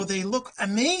they look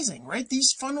amazing, right?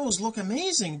 These funnels look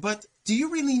amazing, but do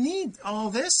you really need all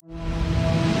this?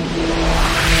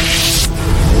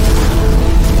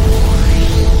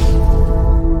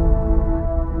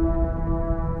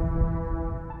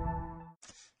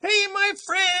 Hey my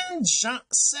friend,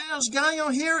 Jean-Serge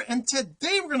Gagnon here, and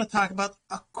today we're going to talk about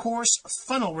a course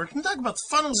funnel. We're going to talk about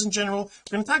funnels in general.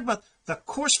 We're going to talk about the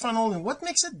course funnel and what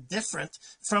makes it different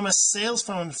from a sales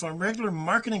funnel, from a regular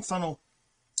marketing funnel.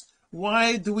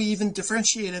 Why do we even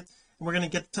differentiate it? And we're going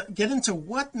to get into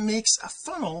what makes a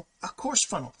funnel a course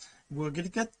funnel. We're going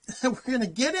to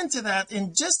get into that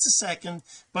in just a second,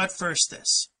 but first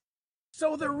this.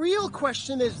 So the real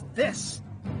question is this: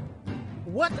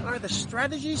 what are the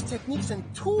strategies, techniques, and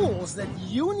tools that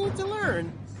you need to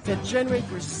learn to generate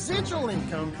residual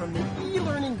income from the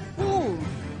e-learning boom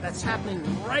that's happening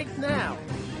right now?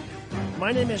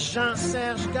 My name is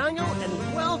Jean-Serge Gagnon,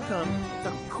 and welcome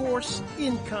to Course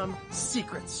Income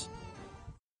Secrets.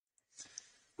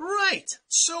 Right,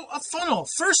 so a funnel.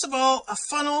 First of all, a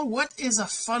funnel. What is a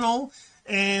funnel,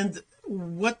 and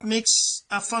what makes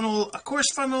a funnel a course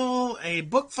funnel, a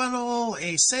book funnel,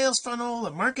 a sales funnel,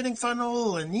 a marketing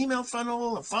funnel, an email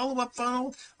funnel, a follow-up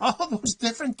funnel, all those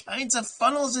different kinds of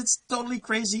funnels? It's totally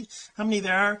crazy how many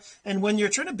there are. And when you're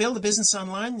trying to build a business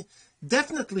online,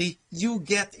 definitely you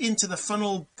get into the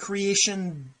funnel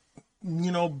creation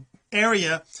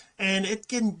area, and it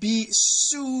can be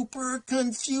super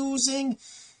confusing,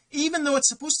 even though it's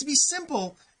supposed to be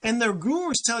simple and the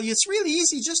gurus tell you it's really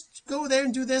easy, just go there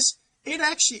and do this. It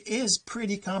actually is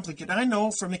pretty complicated. I know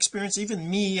from experience, even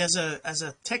me as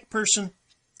a tech person,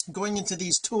 going into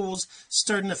these tools,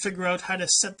 starting to figure out how to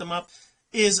set them up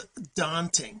is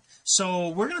daunting. So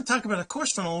we're going to talk about a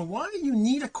course funnel, why you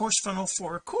need a course funnel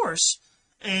for a course,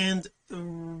 and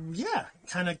yeah,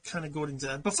 kind of go into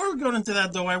that. Before we go into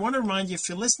that though, I want to remind you, if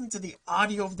you're listening to the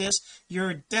audio of this,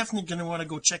 you're definitely going to want to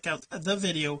go check out the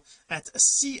video at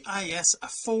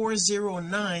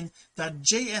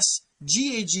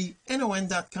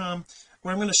cis409.jsgagnon.com,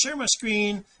 where I'm going to share my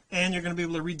screen and you're going to be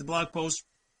able to read the blog post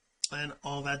and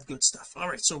all that good stuff. All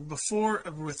right, so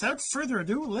without further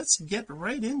ado, let's get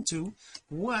right into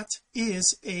what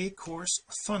is a course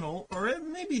funnel, or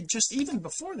maybe just even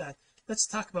before that, let's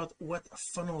talk about what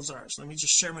funnels are. So let me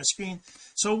just share my screen.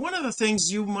 So one of the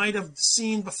things you might have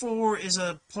seen before is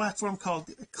a platform called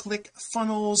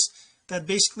ClickFunnels, that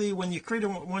basically when you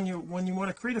want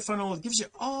to create a funnel, it gives you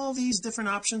all these different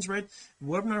options, right?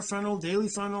 Webinar funnel, daily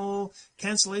funnel,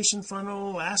 cancellation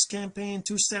funnel, ask campaign,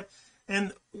 two-step.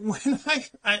 And when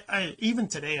I even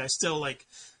today, I still like,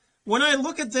 when I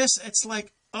look at this, it's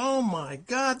like, oh my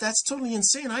god, that's totally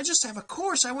insane. I just have a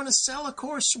course, I want to sell a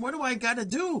course. What do I got to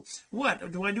do?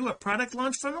 What do I do? A product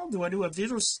launch funnel? Do I do a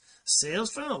video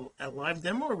sales funnel, a live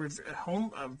demo, a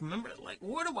home remember, like,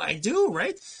 what do I do,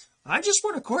 right? I just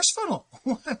want a course funnel.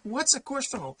 What's a course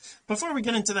funnel? Before we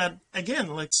get into that,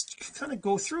 again, let's kind of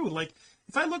go through, like,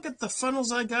 if I look at the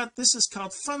funnels I got, this is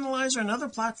called Funnelizer, another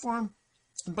platform.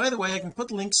 And by the way, I can put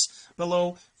links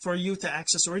below for you to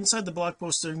access, or inside the blog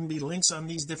post there can be links on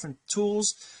these different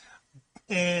tools,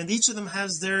 and each of them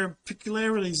has their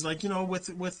peculiarities. Like,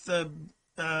 with the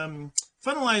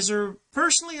Funnelizer,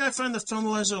 personally I find the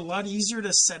Funnelizer a lot easier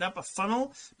to set up a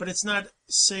funnel, but it's not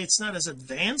as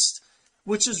advanced,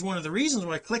 which is one of the reasons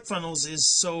why ClickFunnels is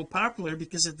so popular,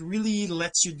 because it really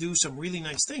lets you do some really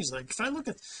nice things. Like if I look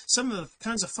at some of the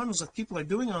kinds of funnels that people are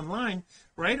doing online,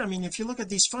 right? I mean, if you look at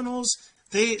these funnels,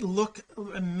 they look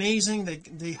amazing.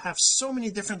 They have so many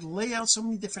different layouts, so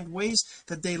many different ways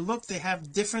that they look. They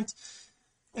have different,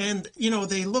 and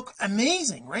they look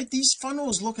amazing, right? These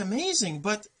funnels look amazing,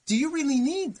 but do you really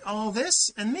need all this?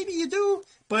 And maybe you do,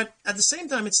 but at the same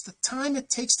time, it's the time it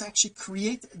takes to actually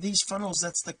create these funnels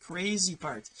that's the crazy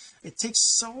part. It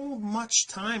takes so much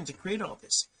time to create all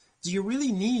this. Do you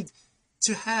really need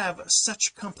to have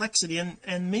such complexity?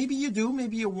 And maybe you do,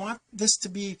 maybe you want this to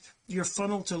be your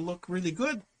funnel to look really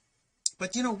good,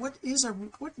 but what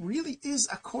really is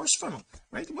a course funnel,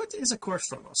 right? What is a course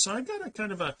funnel? So I got a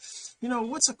kind of a,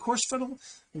 what's a course funnel?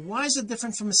 Why is it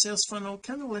different from a sales funnel?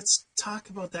 Kind of, let's talk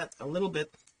about that a little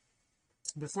bit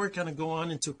before I kind of go on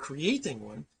into creating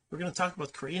one. We're going to talk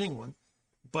about creating one,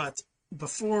 but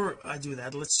before I do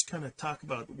that, let's kind of talk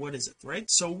about what is it, right?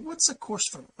 So what's a course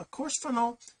funnel? A course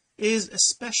funnel is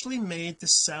especially made to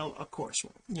sell a course.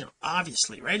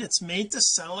 Obviously, right? It's made to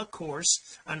sell a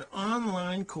course, an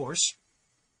online course,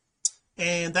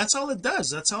 and that's all it does.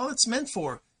 That's all it's meant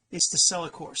for, is to sell a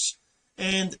course.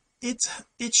 And it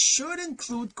should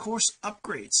include course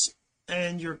upgrades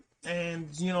and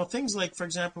things like, for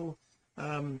example,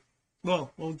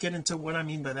 well, we'll get into what I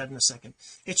mean by that in a second.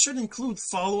 It should include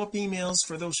follow-up emails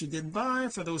for those who didn't buy,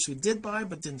 for those who did buy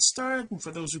but didn't start, and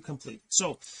for those who completed.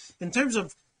 So in terms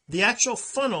of the actual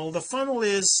funnel, the funnel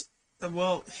is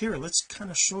well, here, let's kind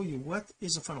of show you what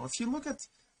is a funnel. If you look at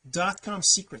 .com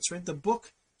Secrets, right, the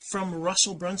book from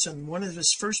Russell Brunson, one of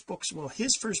his first books, well,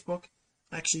 his first book,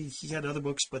 actually he had other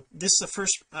books, but this is the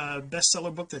first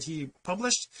bestseller book that he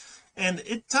published, and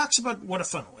it talks about what a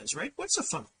funnel is, right? What's a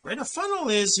funnel, right? A funnel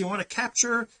is you want to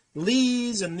capture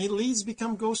leads, and the leads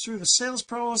goes through the sales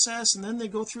process, and then they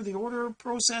go through the order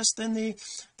process, then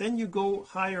you go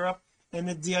higher up,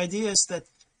 and the idea is that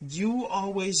you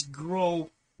always grow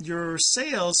your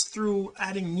sales through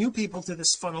adding new people to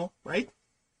this funnel, right?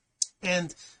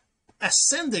 And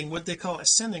ascending, what they call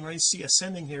ascending, right? You see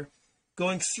ascending here,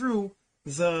 going through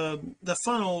the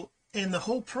funnel, and the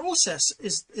whole process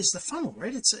is the funnel,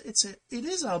 right? It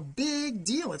is a big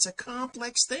deal. It's a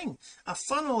complex thing. A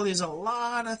funnel is a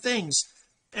lot of things,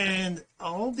 and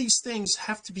all these things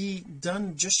have to be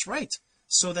done just right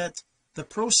so that the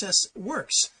process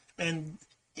works. And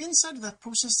inside of that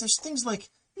process, there's things like,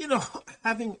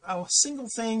 having a single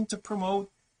thing to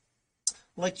promote,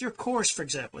 like your course, for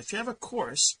example. If you have a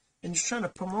course and you're trying to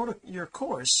promote your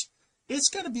course, it's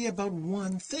got to be about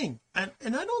one thing, and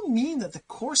I don't mean that the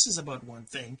course is about one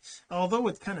thing, although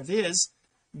it kind of is,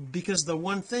 because the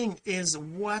one thing is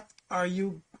what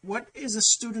is a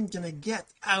student going to get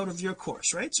out of your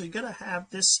course, right? So you got to have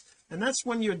this, and that's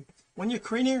when you're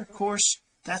creating your course,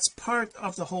 that's part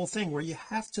of the whole thing, where you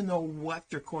have to know what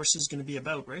your course is going to be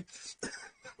about, right?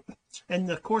 And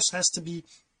the course has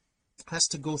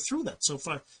to go through that. So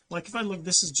if I look,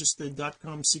 this is just the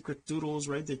 .com secret doodles,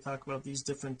 right? They talk about these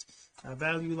different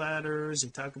value ladders. They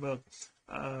talk about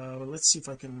let's see if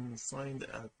I can find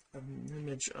an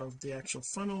image of the actual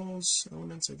funnels,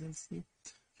 elements, identity.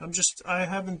 I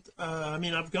haven't I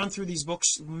mean, I've gone through these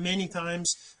books many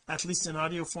times, at least in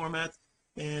audio format,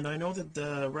 and I know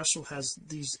that Russell has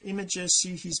these images.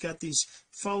 See, he's got these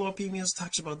follow-up emails,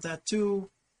 talks about that too,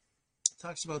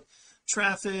 talks about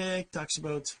traffic, talks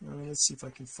about let's see if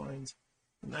I can find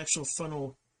an actual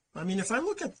funnel. I mean, if I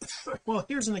look at well,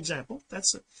 here's an example.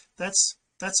 That's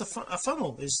a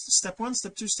funnel. Is step 1,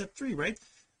 step 2, step 3, right?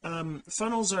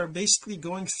 Funnels are basically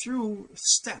going through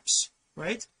steps,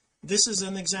 right? This is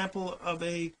an example of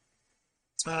a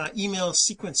email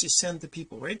sequence you send to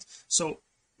people, right? So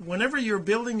whenever you're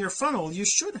building your funnel, you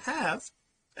should have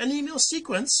an email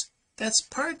sequence that's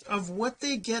part of what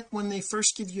they get when they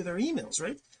first give you their emails,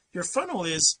 right? Your funnel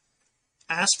is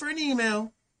ask for an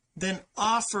email, then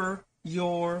offer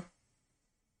your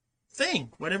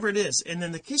thing, whatever it is. And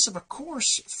in the case of a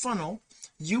course funnel,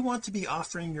 you want to be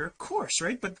offering your course,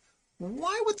 right? But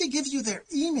why would they give you their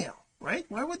email, right?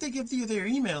 Why would they give you their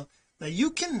email? Now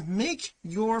you can make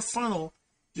your funnel,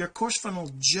 your course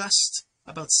funnel, just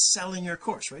about selling your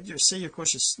course, right? Say your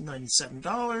course is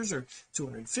 $97 or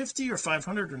 $250 or $500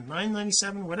 or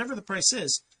 $997, whatever the price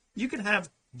is. You could have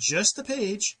just a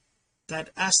page that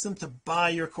asks them to buy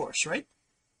your course, right?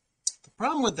 The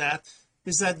problem with that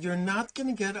is that you're not going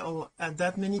to get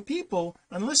that many people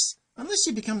unless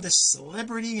you become this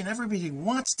celebrity and everybody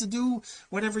wants to do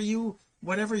whatever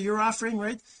you're offering,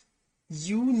 right?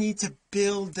 You need to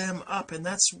build them up, and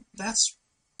that's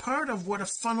part of what a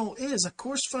funnel is. A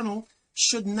course funnel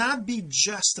should not be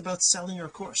just about selling your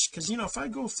course, because if I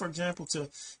go, for example, to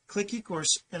Click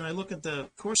eCourse and I look at the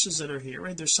courses that are here,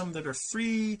 right, there's some that are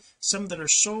free, some that are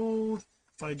sold.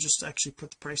 If I just actually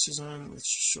put the prices on, let's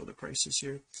just show the prices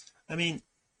here. I mean,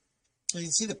 you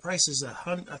can see the price is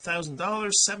 $1,000,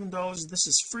 $7. This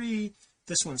is free,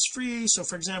 this one's free. So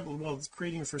for example, well,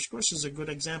 creating your first course is a good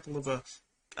example of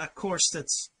a course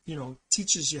that's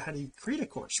teaches you how to create a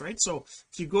course, right? So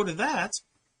if you go to that,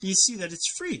 you see that it's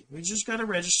free. You just got to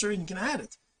register and you can add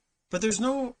it, but there's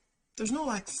no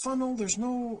like funnel, there's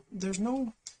no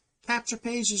capture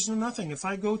page, there's no nothing. If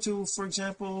I go to, for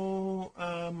example,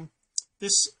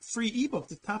 this free ebook,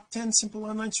 the top 10 simple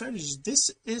online strategies,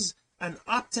 this is an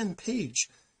opt-in page.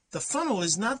 The funnel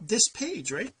is not this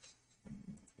page, right?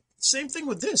 Same thing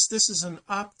with this is an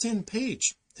opt-in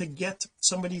page to get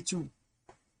somebody to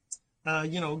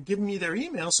give me their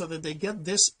email so that they get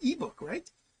this ebook, right?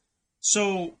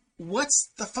 So what's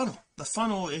the funnel? The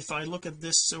funnel, if I look at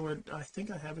this, so I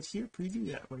think I have it here, preview,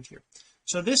 yeah, right here.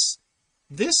 So this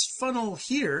funnel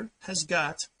here has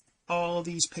got all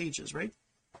these pages, right?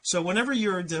 So whenever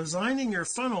you're designing your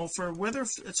funnel, for whether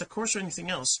it's a course or anything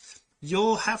else,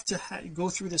 you'll have to go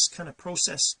through this kind of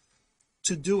process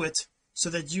to do it,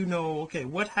 so that okay,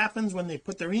 what happens when they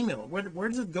put their email, where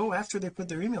does it go after they put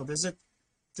their email? Does it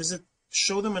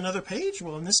show them another page?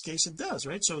 Well, in this case it does,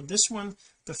 right? So this one,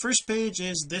 the first page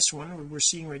is this one we're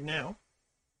seeing right now.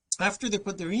 After they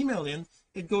put their email in,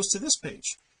 it goes to this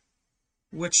page,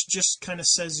 which just kind of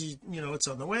says you know it's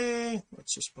on the way.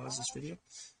 Let's just pause this video.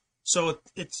 So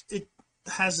it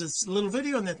has this little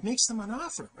video, and that makes them an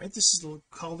offer, right? This is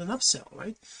called an upsell,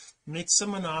 right? Makes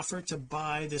them an offer to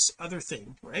buy this other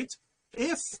thing, right?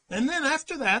 And then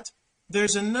after that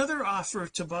there's another offer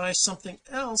to buy something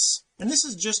else, and this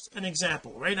is just an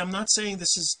example, right? I'm not saying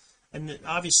this is, and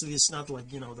obviously it's not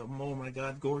like, you know, the oh my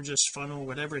god gorgeous funnel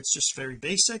whatever. It's just very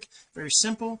basic, very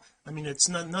simple. I mean, it's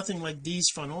nothing like these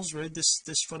funnels, right?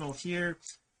 This funnel here,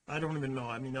 I don't even know.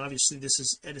 I mean, obviously this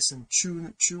is Edison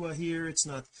Chua here. It's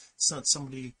not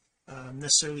somebody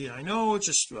necessarily I know.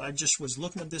 I just was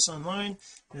looking at this online,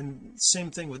 and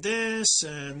same thing with this,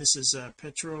 and this is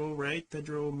Pedro, right?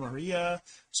 Pedro Maria.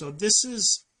 So this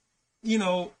is, you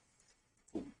know,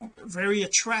 very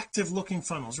attractive looking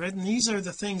funnels, right? And these are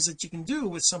the things that you can do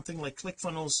with something like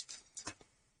ClickFunnels.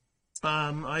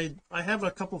 I have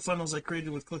a couple funnels I created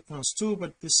with ClickFunnels too,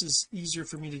 but this is easier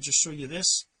for me to just show you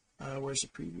this. Where's the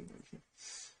preview right here?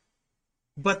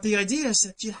 But the idea is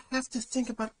that you have to think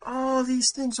about all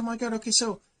these things. Oh my god, okay,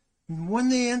 so when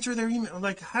they enter their email,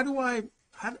 like how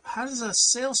does a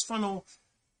sales funnel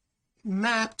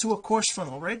map to a course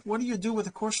funnel, right? What do you do with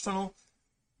a course funnel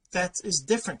that is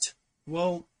different?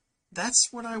 Well, that's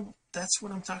what I'm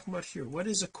talking about here. What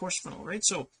is a course funnel, right?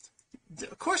 So the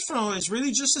course funnel is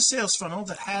really just a sales funnel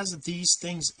that has these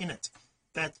things in it,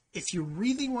 that if you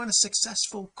really want a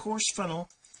successful course funnel,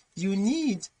 you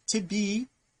need to be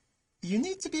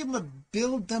able to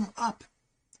build them up,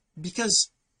 because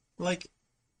like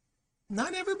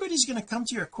not everybody's going to come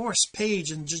to your course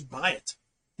page and just buy it,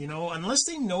 you know, unless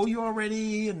they know you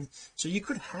already. And so you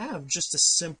could have just a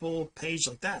simple page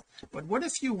like that. But what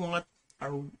if you want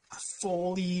a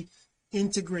fully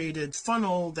integrated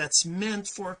funnel that's meant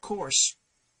for a course?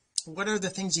 What are the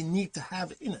things you need to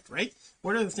have in it, right?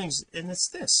 What are the things? And it's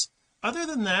this. Other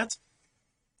than that,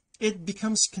 it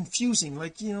becomes confusing.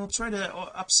 Like, you know, try to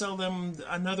upsell them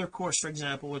another course, for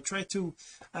example, or try to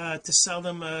sell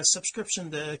them a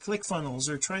subscription to ClickFunnels,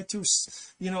 or try to,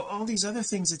 you know, all these other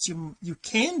things that you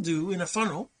can do in a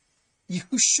funnel, you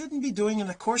shouldn't be doing in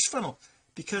a course funnel,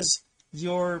 because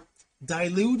you're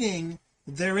diluting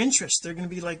their interest. They're going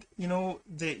to be like, you know,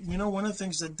 one of the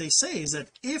things that they say is that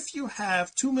if you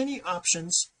have too many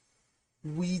options,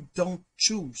 we don't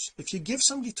choose. If you give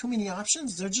somebody too many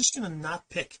options, they're just going to not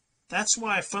pick. That's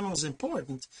why a funnel is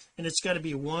important, and it's got to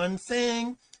be one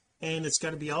thing, and it's got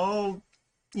to be all,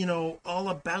 you know, all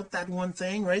about that one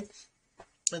thing, right?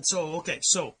 And so, okay,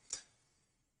 so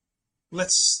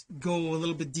let's go a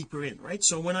little bit deeper in, right?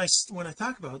 So when I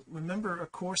talk about, remember, a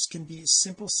course can be a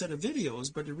simple set of videos,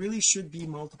 but it really should be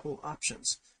multiple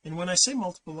options. And when I say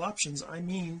multiple options, I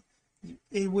mean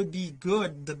it would be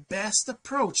good, the best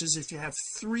approach is if you have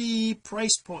 3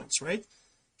 price points, right?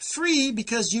 3,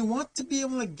 because you want to be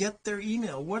able to get their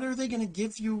email. What are they going to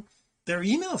give you their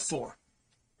email for?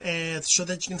 And so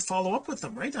that you can follow up with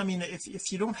them, right? I mean,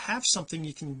 if you don't have something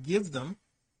you can give them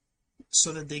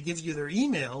so that they give you their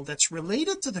email that's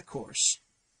related to the course,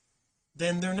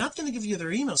 then they're not going to give you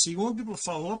their email, so you won't be able to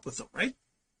follow up with them, right?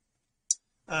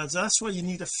 So that's why you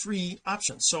need a free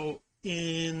option. So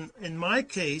in my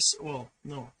case, well,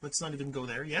 no, let's not even go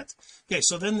there yet. Okay,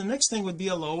 so then the next thing would be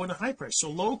a low and a high price. So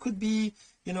low could be,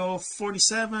 you know,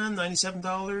 $47,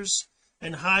 $97,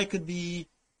 and high could be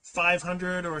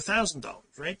 $500 or $1,000,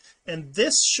 right? And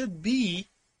this should be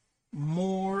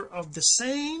more of the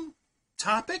same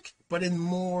topic, but in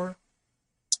more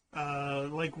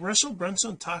like Russell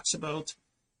Brunson talks about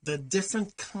the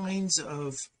different kinds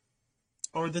of,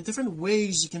 or the different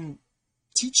ways you can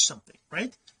teach something,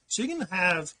 right? So you can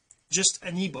have just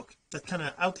an ebook that kind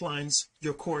of outlines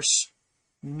your course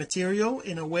material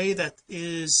in a way that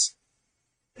is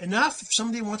enough. If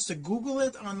somebody wants to Google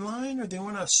it online, or they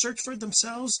want to search for it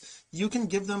themselves, you can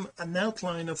give them an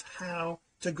outline of how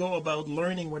to go about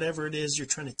learning whatever it is you're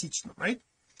trying to teach them, right?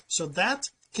 So that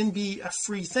can be a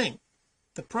free thing.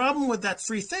 The problem with that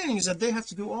free thing is that they have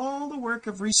to do all the work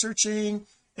of researching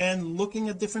and looking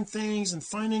at different things and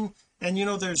finding, and you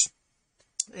know, there's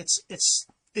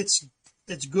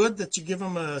it's good that you give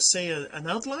them an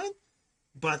outline,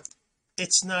 but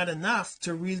it's not enough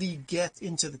to really get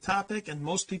into the topic. And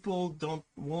most people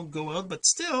won't go out, but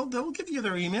still they'll give you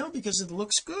their email because it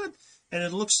looks good, and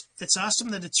it's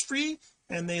awesome that it's free,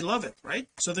 and they love it, right?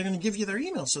 So they're going to give you their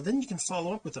email, so then you can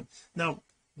follow up with them. Now,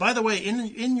 by the way,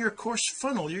 in your course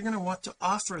funnel, you're going to want to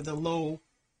offer the low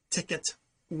ticket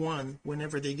one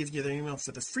whenever they give you their email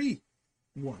for the free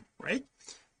one, right?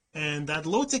 and that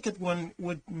low ticket one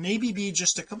would maybe be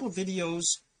just a couple of videos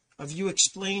of you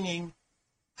explaining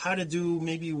how to do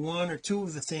maybe one or two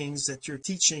of the things that you're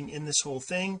teaching in this whole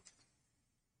thing.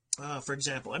 For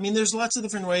example, I mean, there's lots of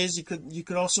different ways you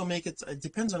could also make it. It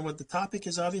depends on what the topic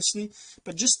is, obviously,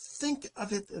 but just think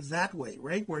of it that way,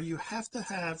 right, where you have to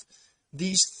have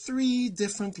these three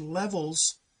different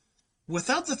levels.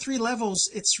 Without the three levels,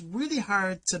 it's really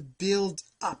hard to build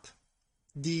up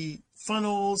the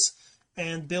funnels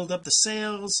and build up the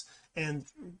sales and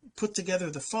put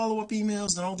together the follow-up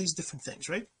emails and all these different things,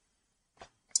 right?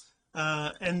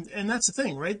 And that's the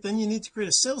thing, right? Then you need to create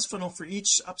a sales funnel for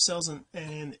each upsells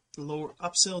and lower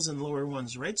upsells and lower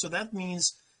ones, right? So that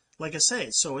means, like I say,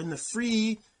 so in the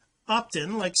free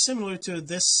opt-in, like similar to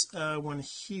this one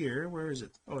here, where is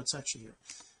it? Oh, it's actually here.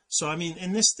 So I mean,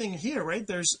 in this thing here, right,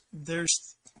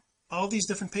 there's all these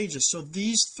different pages, so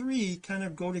these three kind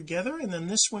of go together, and then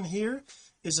this one here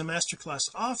is a masterclass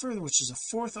offer, which is a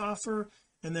fourth offer,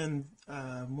 and then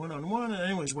one-on-one, and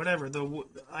anyways, whatever. Though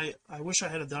I wish I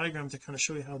had a diagram to kind of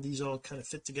show you how these all kind of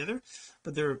fit together,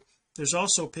 but there's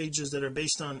also pages that are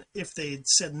based on if they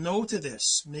said no to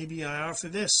this, maybe I offer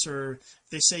this, or if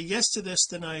they say yes to this,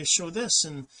 then I show this,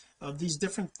 and these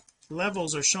different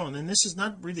levels are shown. And this is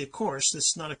not really a course, this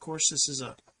is not a course, this is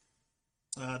a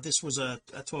this was a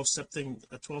 12-step thing,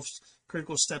 a 12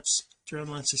 critical steps to your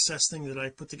online success thing that I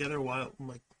put together a while,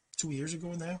 like 2 years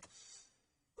ago now.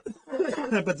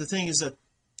 But the thing is that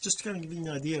just to kind of give you an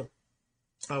idea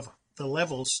of the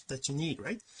levels that you need,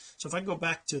 right? So if I go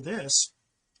back to this,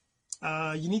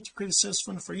 you need to create a sales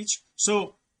funnel for each.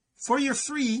 So for your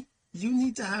free, you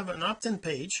need to have an opt-in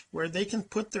page where they can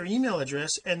put their email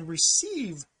address and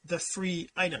receive the free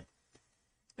item,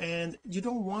 and you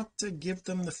don't want to give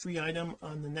them the free item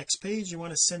on the next page. You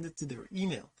want to send it to their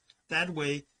email. That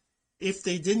way, if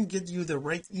they didn't get you the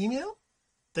right email,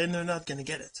 then they're not going to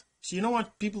get it. So you don't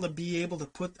want people to be able to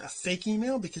put a fake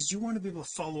email, because you want to be able to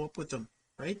follow up with them,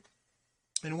 right?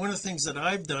 And one of the things that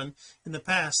I've done in the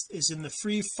past is in the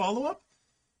free follow-up,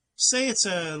 say it's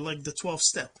like the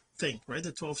 12-step thing, right,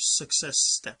 the 12 success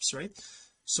steps, right?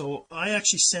 So I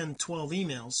actually send 12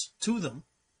 emails to them,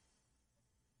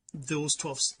 those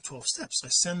 12 steps. I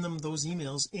send them those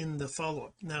emails in the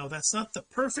follow-up. Now that's not the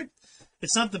perfect,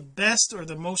 it's not the best or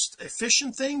the most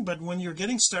efficient thing, but when you're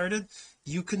getting started,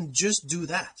 you can just do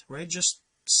that, right? Just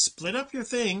split up your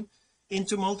thing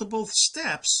into multiple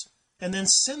steps and then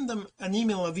send them an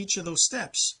email of each of those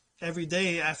steps every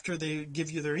day after they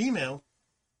give you their email.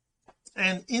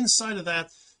 And inside of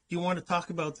that, you want to talk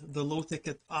about the low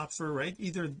ticket offer, right?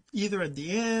 Either at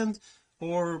the end,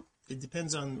 or it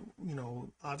depends on, you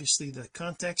know, obviously the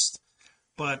context,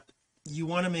 but you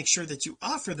want to make sure that you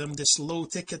offer them this low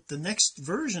ticket, the next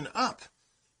version up,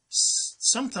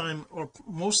 sometime, or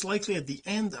most likely at the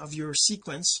end of your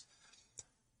sequence,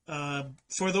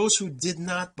 for those who did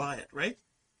not buy it, right?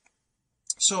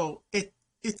 So it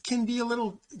can be a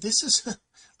little, this is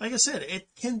like I said, it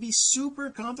can be super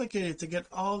complicated to get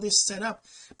all this set up,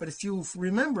 but if you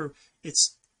remember,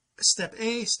 it's step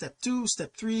A, step 2,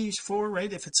 step 3, 4,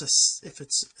 right? If it's a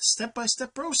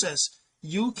step-by-step process,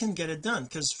 you can get it done.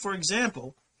 Because for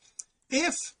example,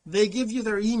 if they give you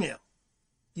their email,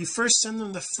 you first send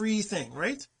them the free thing,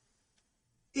 right?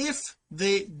 If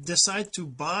they decide to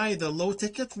buy the low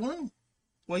ticket one,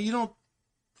 well, you don't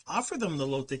offer them the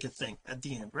low ticket thing at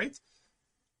the end, right?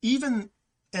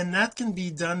 And that can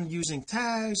be done using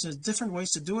tags. There's different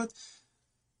ways to do it,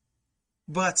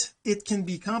 but it can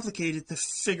be complicated to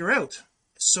figure out.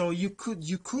 So you could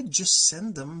just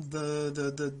send them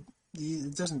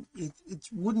it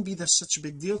wouldn't be such a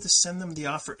big deal to send them the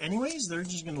offer anyways. They're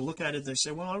just going to look at it, they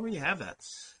say, well, I already have that.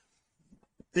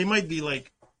 They might be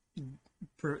like,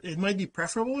 it might be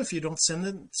preferable if you don't send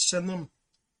them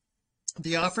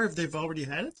the offer if they've already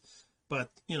had it. But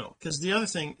you know, because the other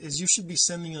thing is, you should be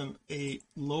sending them a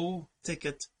low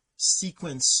ticket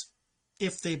sequence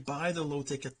if they buy the low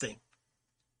ticket thing,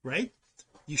 right?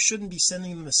 You shouldn't be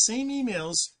sending them the same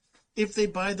emails if they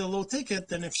buy the low ticket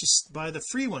than if you buy the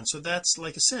free one. So that's,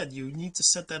 like I said, you need to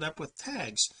set that up with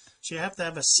tags. So you have to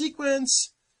have a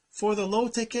sequence for the low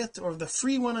ticket, or the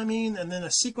free one, I mean, and then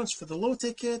a sequence for the low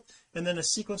ticket, and then a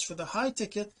sequence for the high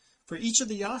ticket. For each of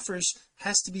the offers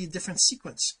has to be a different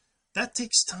sequence. That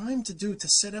takes time to do, to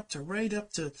set up, to write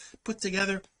up, to put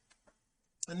together,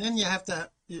 and then you have to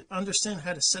understand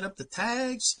how to set up the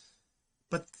tags.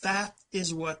 But that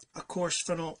is what a course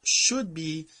funnel should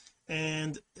be,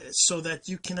 and so that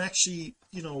you can actually,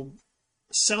 you know,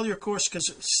 sell your course.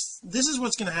 Because this is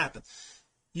what's going to happen.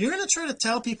 You're going to try to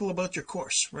tell people about your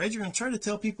course, right? You're going to try to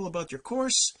tell people about your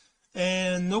course,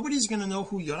 and nobody's going to know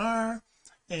who you are,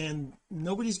 and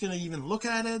nobody's going to even look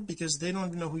at it because they don't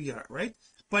even know who you are, right?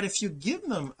 But if you give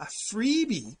them a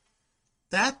freebie,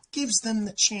 that gives them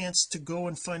the chance to go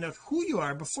and find out who you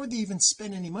are before they even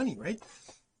spend any money, right?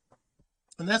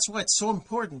 And that's why it's so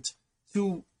important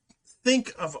to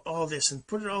think of all this and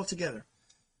put it all together.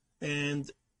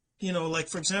 And like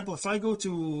for example, if I go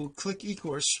to click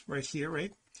eCourse right here,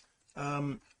 right,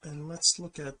 and let's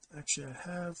look at, actually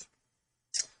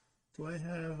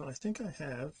I think I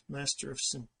have Master of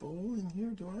Simple in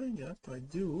here. Do I? Yep, I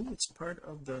do. It's part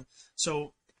of the,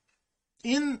 so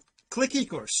in click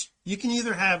eCourse you can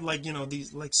either have like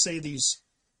these, like say these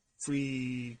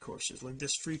free courses, like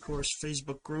this free course,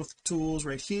 Facebook growth tools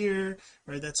right here,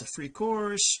 right? That's a free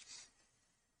course,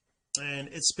 and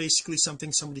it's basically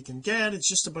something somebody can get. It's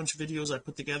just a bunch of videos I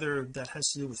put together that has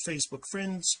to do with Facebook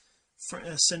friends,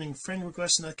 sending friend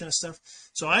requests and that kind of stuff.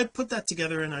 So I put that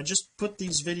together and I just put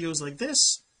these videos like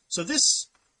this. So this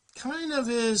kind of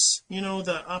is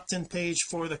the opt-in page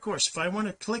for the course. If I want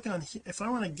to click on, if I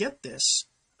want to get this,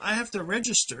 I have to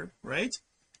register, right?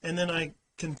 And then I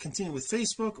can continue with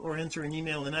Facebook or enter an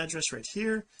email and address right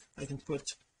here. I can put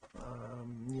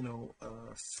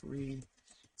free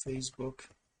Facebook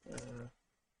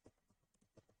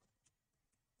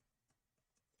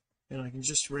and I can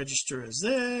just register as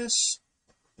this,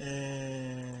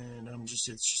 and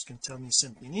it's just going to tell me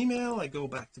send me an email. I go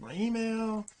back to my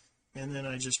email, and then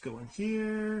I just go in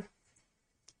here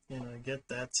and I get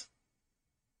that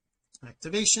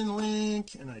activation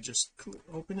link and I just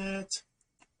open it,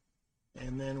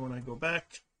 and then when I go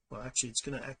back, well actually it's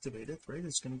going to activate it, right?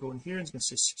 It's going to go in here and it's going to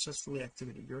say successfully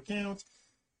activated your account,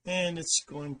 and it's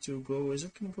going to go, is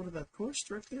it going to go to that course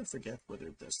directly? I forget whether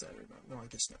it does that or not. No, I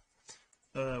guess not.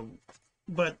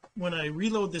 But when I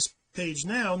reload this page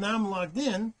now I'm logged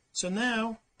in, so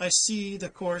now I see the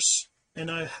course and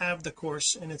I have the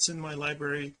course and it's in my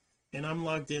library, and I'm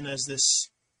logged in as this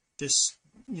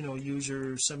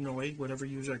user 708, whatever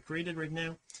user I created right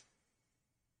now,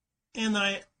 and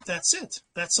that's it.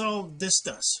 That's all this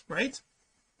does, right?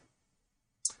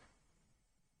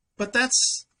 But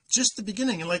that's just the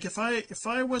beginning. And like if I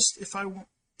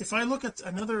look at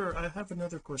another, I have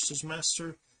another course, there's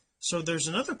Master, so there's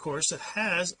another course that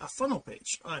has a funnel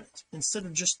page on it instead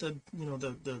of just the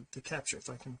the capture. If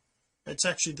I can, it's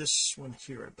actually this one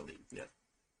here, I believe. Yeah,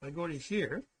 if I go to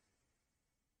here,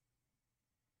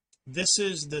 this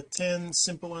is the 10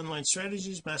 simple online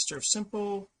strategies, Master of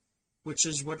Simple, which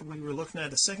is what we were looking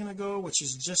at a second ago, which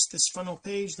is just this funnel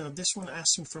page. Now this one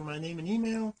asks me for my name and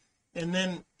email, and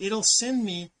then it'll send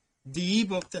me the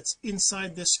ebook that's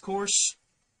inside this course,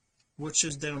 which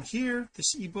is down here.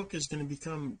 This ebook is going to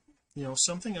become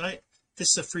something. This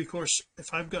is a free course.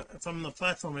 If I'm on the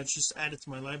platform, I just add it to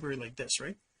my library like this,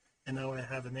 right? And now I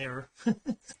have an error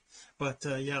but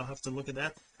yeah, I'll have to look at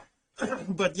that.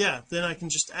 But yeah, then I can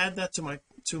just add that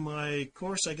to my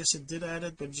course. I guess it did add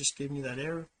it, but it just gave me that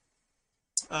error.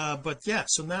 But yeah,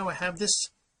 so now I have this.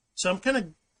 So I'm kind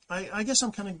of, I guess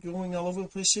I'm kind of going all over the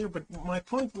place here, but my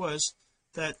point was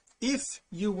that if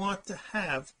you want to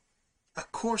have a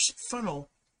course funnel,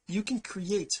 you can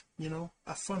create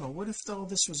a funnel. What if all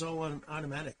this was all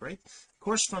automatic, right?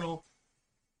 Course funnel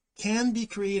can be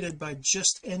created by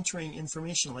just entering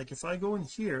information. Like if I go in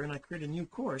here and I create a new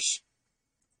course,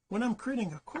 when I'm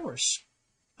creating a course,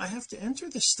 I have to enter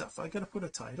this stuff. I got to put a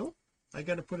title, I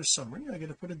got to put a summary, I got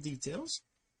to put a details,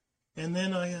 and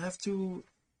then I have to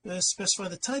specify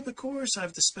the type of course. I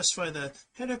have to specify the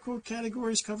header code,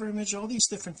 categories, cover image, all these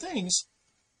different things.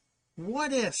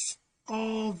 What if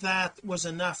all that was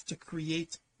enough to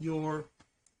create your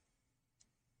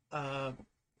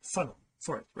funnel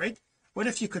for it, right? What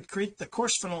if you could create the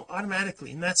course funnel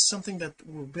automatically? And that's something that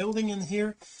we're building in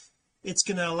here. It's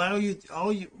going to allow you,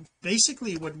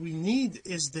 basically what we need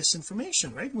is this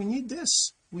information, right? We need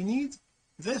this,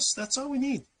 that's all we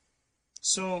need.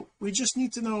 So we just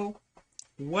need to know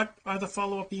what are the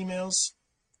follow-up emails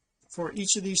for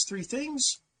each of these three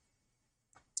things,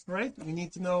 right? We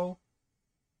need to know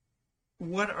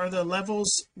what are the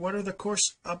levels, what are the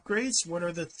course upgrades, what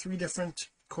are the three different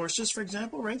courses, for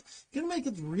example, right? You can make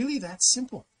it really that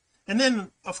simple. And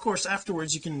then of course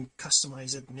afterwards you can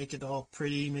customize it, make it all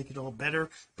pretty, make it all better,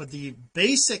 but the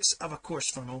basics of a course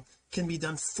funnel can be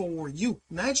done for you.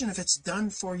 Imagine if it's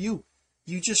done for you.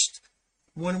 You just,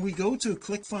 when we go to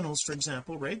ClickFunnels, for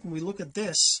example, right, and we look at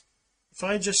this, if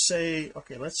I just say,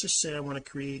 okay, let's just say I want to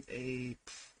create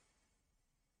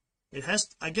it has,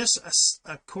 I guess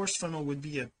a course funnel would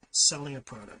be selling a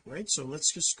product, right? So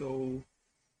let's just go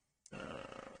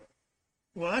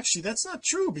well actually that's not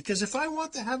true, because if I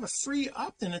want to have a free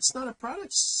opt-in, it's not a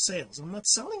product sales, I'm not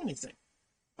selling anything.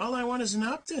 All I want is an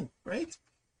opt-in, right?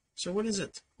 So what is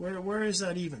it? Where is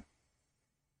that even?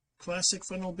 Classic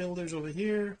funnel builders over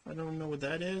here. I don't know what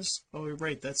that is. Oh,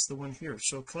 right, that's the one here.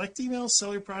 So collect emails,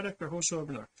 sell your product, or host a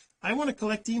webinar. I want to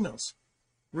collect emails.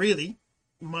 Really,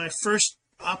 my first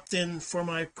opt-in for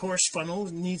my course funnel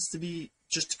needs to be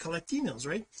just to collect emails,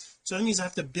 right? So that means I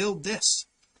have to build this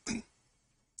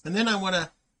and then I want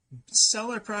to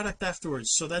sell our product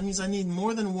afterwards. So that means I need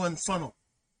more than one funnel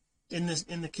in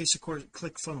the case of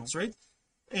ClickFunnels, right?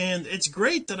 And it's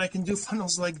great that I can do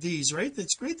funnels like these, right?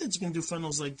 It's great that you can do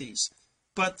funnels like these,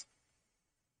 but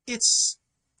it's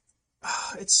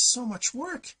so much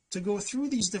work to go through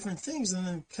these different things and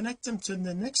then connect them to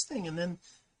the next thing, and then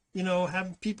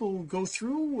have people go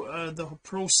through the whole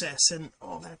process and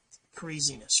all that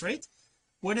craziness, right?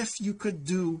 What if you could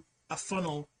do a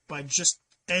funnel by just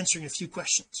answering a few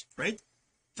questions, right?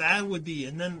 That would be,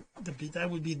 and then that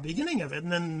would be the beginning of it,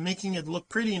 and then making it look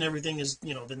pretty and everything is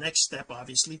the next step,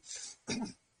 obviously.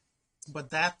 But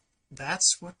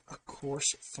that's what a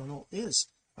course funnel is.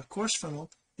 A course funnel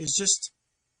is just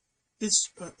it's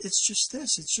just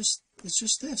this. It's just this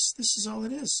is all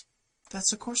it is.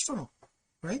 That's a course funnel,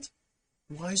 right?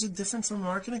 Why is it different from a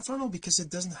marketing funnel? Because it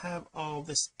doesn't have all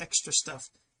this extra stuff,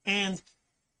 and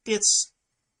if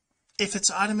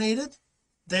it's automated,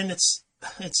 then it's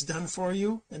done for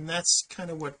you, and that's kind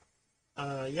of what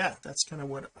that's kind of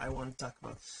what I want to talk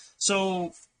about.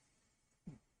 So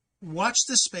watch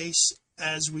this space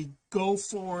as we go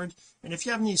forward, and if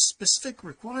you have any specific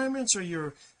requirements, or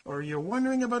you're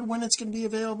wondering about when it's going to be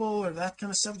available or that kind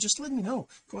of stuff, just let me know.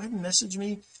 Go ahead and message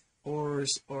me or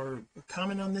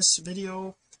comment on this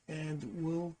video, and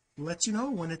we'll let you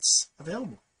know when it's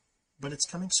available, but it's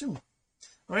coming soon.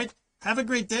 All right, have a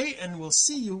great day, and we'll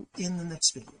see you in the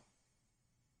next video.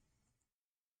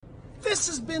 This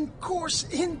has been Course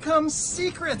Income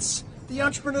Secrets, the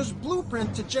entrepreneur's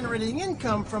blueprint to generating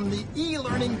income from the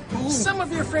e-learning boom. Some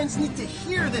of your friends need to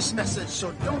hear this message,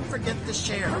 so don't forget to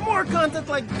share. For more content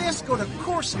like this, go to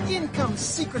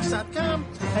CourseIncomeSecrets.com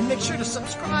and make sure to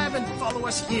subscribe and follow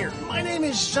us here. My name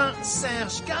is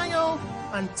Jean-Serge Gagnon.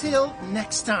 Until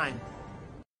next time.